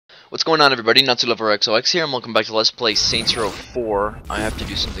What's going on, everybody? NotSoLoverXOX here, and welcome back to Let's Play Saints Row 4. I have to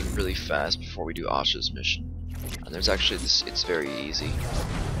do something really fast before we do Asha's mission. And there's actually this, it's very easy.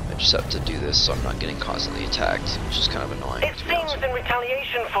 I just have to do this so I'm not getting constantly attacked, which is kind of annoying. It seems in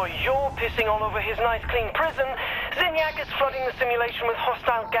retaliation for your pissing all over his nice clean prison, Zinyak is flooding the simulation with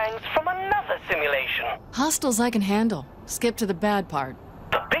hostile gangs from another simulation. Hostiles I can handle. Skip to the bad part.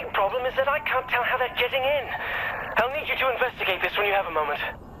 The big problem is that I can't tell how they're getting in. I'll need you to investigate this when you have a moment.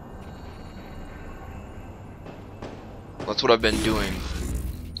 That's what I've been doing.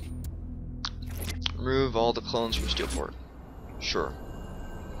 Remove all the clones from Steelport. Sure.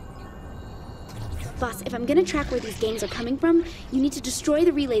 Boss, if I'm gonna track where these gangs are coming from, you need to destroy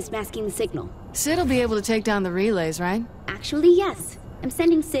the relays masking the signal. Sid will be able to take down the relays, right? Actually, yes. I'm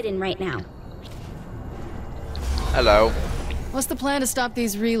sending Sid in right now. Hello. What's the plan to stop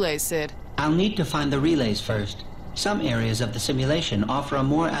these relays, Sid? I'll need to find the relays first. Some areas of the simulation offer a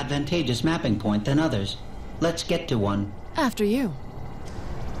more advantageous mapping point than others. Let's get to one. After you.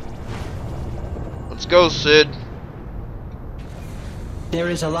 Let's go, Sid. There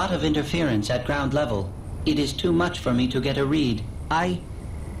is a lot of interference at ground level. It is too much for me to get a read. I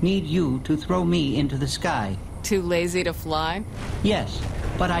need you to throw me into the sky. Too lazy to fly? Yes,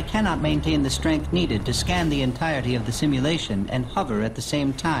 but I cannot maintain the strength needed to scan the entirety of the simulation and hover at the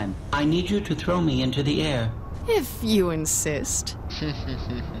same time. I need you to throw me into the air. If you insist.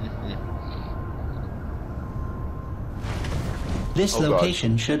 This Oh, God.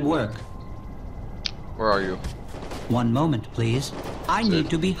 location should work. Where are you? One moment, please. I need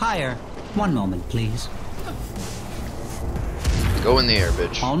to be higher. One moment, please. Go in the air,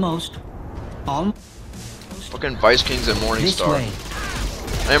 bitch. Almost. Fucking Vice Kings and This Morningstar. way.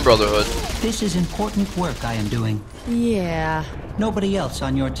 And Brotherhood. This is important work I am doing. Yeah. Nobody else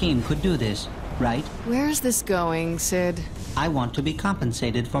on your team could do this, right? Where's this going, Sid? I want to be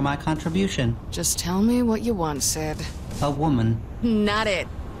compensated for my contribution. Just tell me what you want, Sid. A woman. Not it.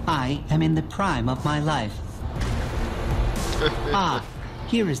 I am in the prime of my life. Ah,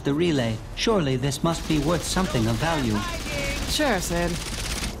 here is the relay. Surely this must be worth something of value. Sure, Sid.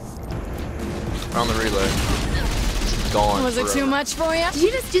 Found the relay. It's gone. Was it forever. too much for you? Did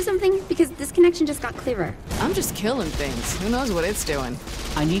you just do something? Because this connection just got clearer. I'm just killing things. Who knows what it's doing?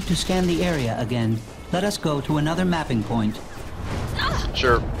 I need to scan the area again. Let us go to another mapping point.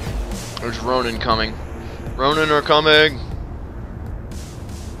 Sure. There's Ronin coming. Ronin are coming.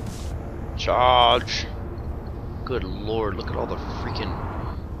 Charge. Good lord, look at all the freaking...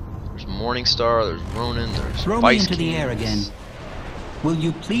 There's Morningstar, there's Ronin, there's Throw me Vice into the air Kings. again. Will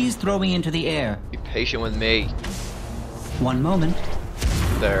you please throw me into the air? Be patient with me. One moment.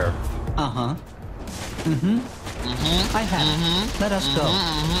 There. Uh-huh. I have. Let us go.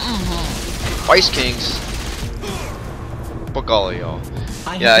 Vice Kings. Fuck all of y'all.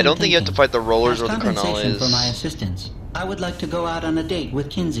 Yeah, I don't think you have to fight the rollers or the compensation for my Carnales. assistance. I would like to go out on a date with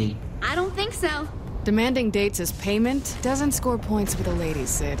Kinsey. I don't think so. Demanding dates as payment doesn't score points with the ladies,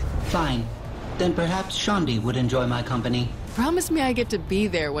 Sid. Fine. Then perhaps Shondi would enjoy my company. Promise me I get to be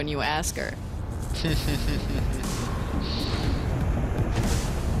there when you ask her.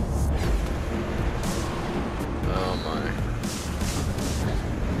 Oh my.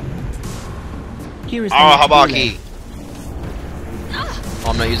 Here is the Ah, next Habaki! relay. Oh,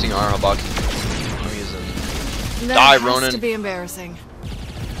 I'm not using our Habaki. I'm using... That Die, has Ronin. to be embarrassing.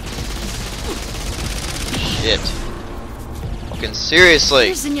 Shit. Fucking seriously!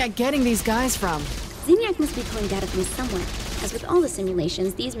 Where's Zinyak getting these guys from? Zinyak must be pulling data from somewhere. As with all the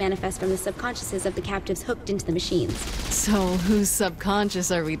simulations, these manifest from the subconsciouses of the captives hooked into the machines. So, whose subconscious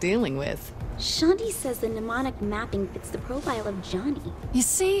are we dealing with? Shandi says the mnemonic mapping fits the profile of Johnny. You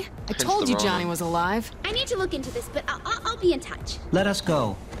see? I Hence told the you Johnny Ronin. was alive. I need to look into this, but I'll be in touch. Let us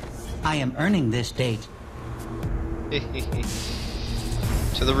go. I am earning this date.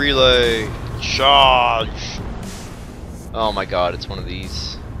 To the relay! Charge! Oh my god, it's one of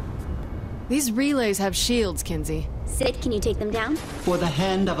these. These relays have shields, Kinsey. Sid, can you take them down? For the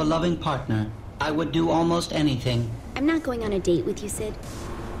hand of a loving partner, I would do almost anything. I'm not going on a date with you, Sid.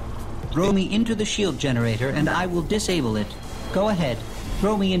 Throw me into the shield generator and I will disable it. Go ahead.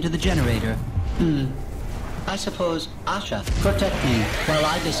 Throw me into the generator. I suppose Asha, protect me while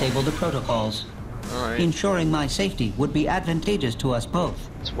I disable the protocols. Alright. Ensuring my safety would be advantageous to us both.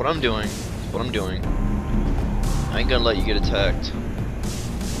 That's what I'm doing. That's what I'm doing. I ain't gonna let you get attacked.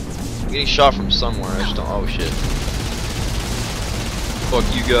 I'm getting shot from somewhere, I just don't... Oh shit. Fuck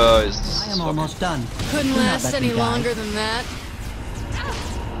you guys. This I is am fucking- almost done. Couldn't Do not last let any me die. longer than that.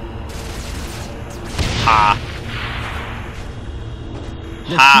 Ha!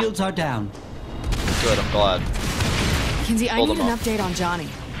 The Ha! shields are down. Good, I'm glad. Kinsey, I Hold need them an up. update on Johnny.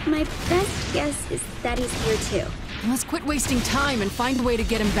 My best guess is that he's here too. Let's quit wasting time and find a way to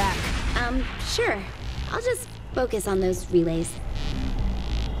get him back. Sure. I'll just focus on those relays.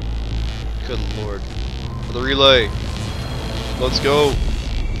 Good lord. For the relay. Let's go.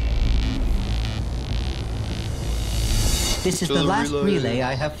 This is To the the last relay. relay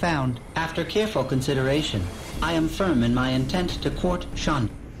I have found. After careful consideration, I am firm in my intent to court Shun.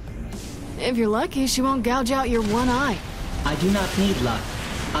 If you're lucky, she won't gouge out your one eye. I do not need luck.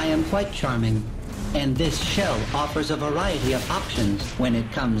 I am quite charming. And this shell offers a variety of options when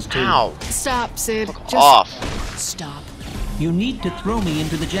it comes to... Ow. Stop, Sid. Just Off. stop. You need to throw me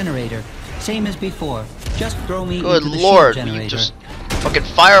into the generator. Same as before. Just throw me Good into the lord. shield You generator. just fucking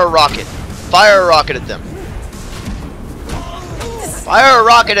fire a rocket. Fire a rocket at them. Fire a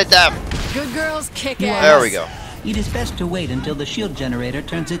rocket at them. Good girls kick You are- ass. There we go. It is best to wait until the shield generator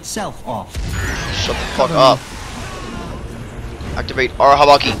turns itself off. Shut the fuck up. Activate our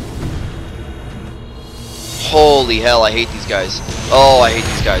Habaki. Holy hell, I hate these guys. Oh, I hate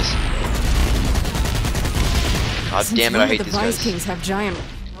these guys. God Since damn it, when I did hate the these Vice guys. Kings have giant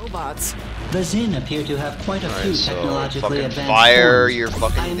robots? The Zin appear to have quite a few Alright, so technologically fucking advanced fire forms. your I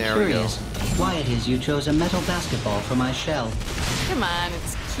fucking... am There we go. curious why it is you chose a metal basketball for my shell. Come on,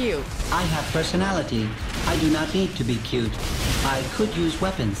 it's cute. I have personality. I do not need to be cute. I could use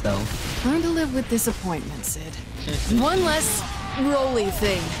weapons, though. Learn to live with disappointment, Sid. One less roly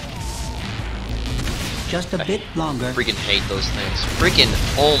thing. Just a bit longer. Freaking hate those things. Freaking,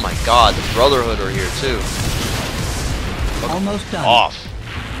 oh my god, the Brotherhood are here too. Almost done. Off.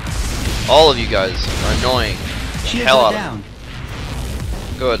 All of you guys are annoying. Shields Hell are out of down.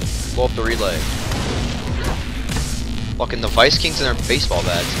 Good. Blow up the relay. Fucking the Vice Kings and their baseball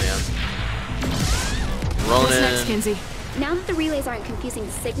bats, man. What's next, Ronin. Kinsey? Now that the relays aren't confusing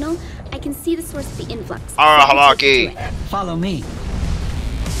the signal, I can see the source of the influx. Ara So I'll take you Habaki. to it. Follow me.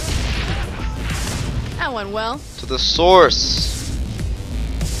 That went well. To the source.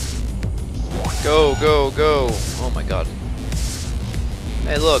 Go, go, go. Oh my god.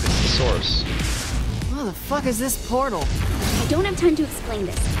 Hey look, it's the source. What the fuck is this portal? I don't have time to explain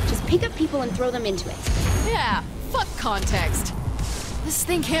this. Just pick up people and throw them into it. Yeah, fuck context. This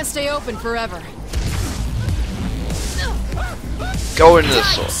thing can't stay open forever. Go into the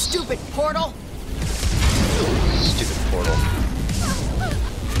Die, source. stupid portal! Stupid portal.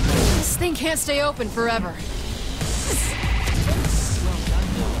 This thing can't stay open forever.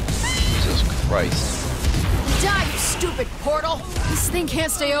 Jesus Christ. Die, you stupid portal! This thing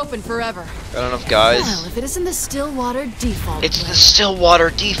can't stay open forever. Got enough Well, guys? if it isn't the Stillwater default It's the player. Stillwater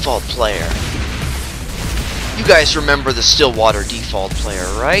default player. You guys remember the Stillwater default player,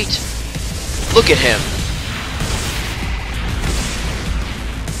 right? Look at him.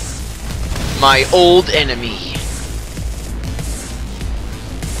 My old enemy.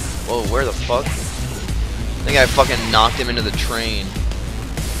 Whoa, where the fuck? I think I fucking knocked him into the train.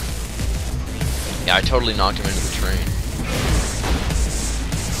 Yeah, I totally knocked him into the train.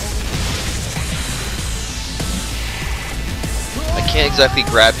 I can't exactly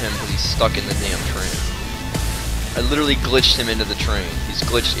grab him because he's stuck in the damn train. I literally glitched him into the train. He's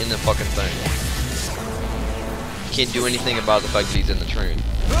glitched in the fucking thing. Can't do anything about the fact that he's in the train.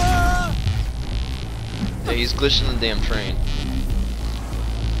 Yeah, he's glitched in the damn train.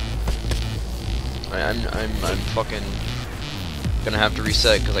 I'm fucking gonna have to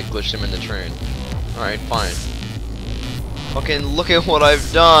reset because I glitched him in the train. Alright, fine. Fucking look at what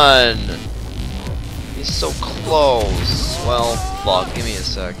I've done! He's so close. Well, fuck, give me a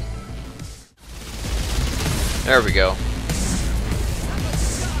sec. There we go.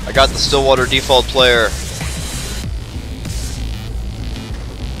 I got the Stillwater default player.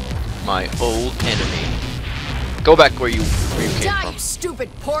 My old enemy. Go back where you came Die, from. you stupid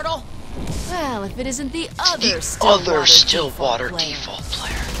portal! Well, if it isn't the The other other Stillwater default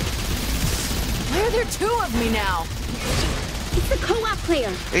player. Why are there two of me now? It's the co-op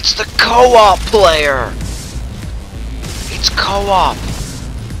player. It's the co-op player! It's co-op!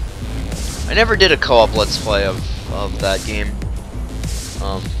 I never did a co-op let's play of that game.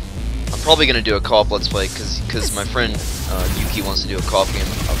 I'm probably gonna do a co-op let's play because my friend Yuki wants to do a co-op game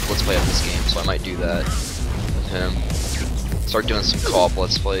of let's play of this game, so I might do that with him. Start doing some co-op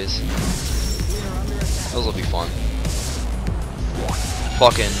let's plays. Those will be fun.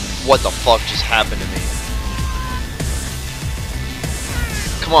 Fucking what the fuck just happened to me?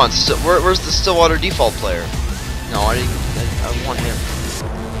 Come on, where's the Stillwater default player? No, I want him.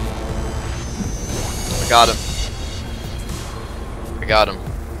 I got him. I got him.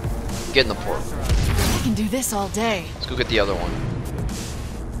 Get in the portal. I can do this all day. Let's go get the other one.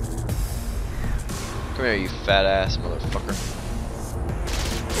 Come here, you fat ass motherfucker.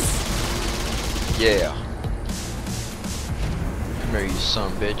 Yeah. Come here, you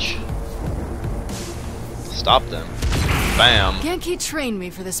son of a bitch. Stop them. Bam. Genki trained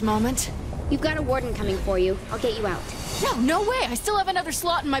me for this moment. You've got a warden coming for you. I'll get you out. No, no way. I still have another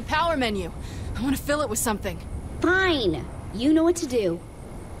slot in my power menu. I want to fill it with something. Fine. You know what to do.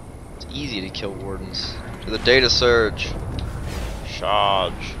 It's easy to kill wardens. To the data surge.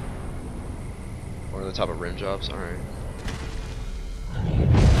 Charge. One of the top of rim jobs. Alright.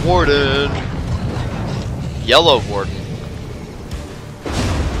 Warden! Yellow warden.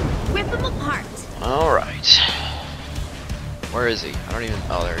 Rip them apart. Alright. Where is he? I don't even.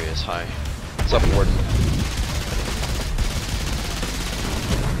 Oh, there he is. Hi. What's up, warden?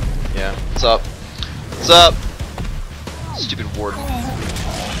 Yeah. What's up? What's up? Stupid warden.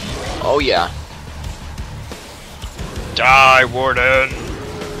 Oh, yeah. Die, warden!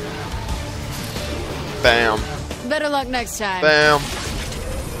 Bam. Better luck next time. Bam.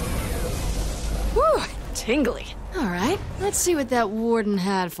 Whew, tingly. Alright, let's see what that warden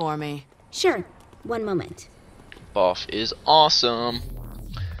had for me. Sure. One moment. Buff is awesome.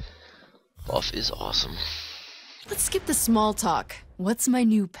 Buff is awesome. Let's skip the small talk. What's my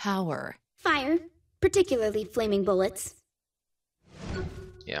new power? Fire. Particularly flaming bullets.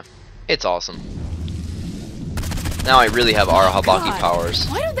 Yeah. It's awesome. Now I really have Arahabaki God, powers.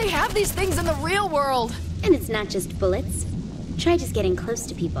 Why don't they have these things in the real world? And it's not just bullets. Try just getting close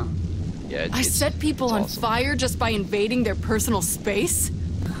to people. Yeah, I set people it's on awesome. fire just by invading their personal space?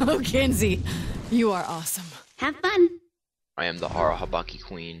 Oh, Kenzie, you are awesome. Have fun. I am the Arahabaki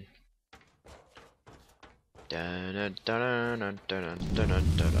queen.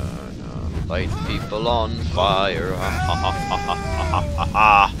 Light people on fire.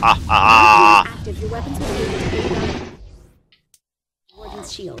 Active. Your weapons will be able to be on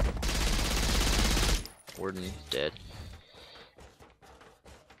Warden's shield. Warden dead.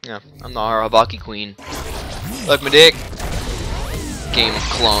 Yeah, I'm the Arahabaki queen. Look, my dick. Game of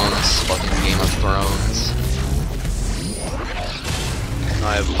Clones, fucking Game of Thrones.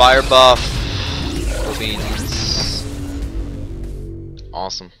 I have fire buff. Beans.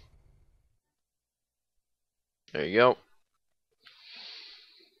 Awesome. There you go.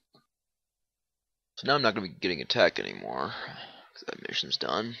 So now I'm not going to be getting attacked anymore, because that mission's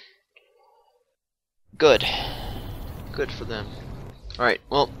done. Good. Good for them. Alright,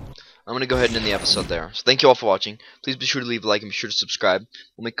 well, I'm going to go ahead and end the episode there. So thank you all for watching. Please be sure to leave a like and be sure to subscribe.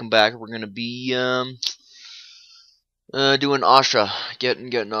 When we come back, we're going to be doing Asha.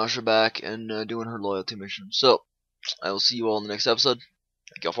 Getting Asha back and doing her loyalty mission. So, I will see you all in the next episode.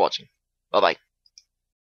 Thank you all for watching. Bye-bye.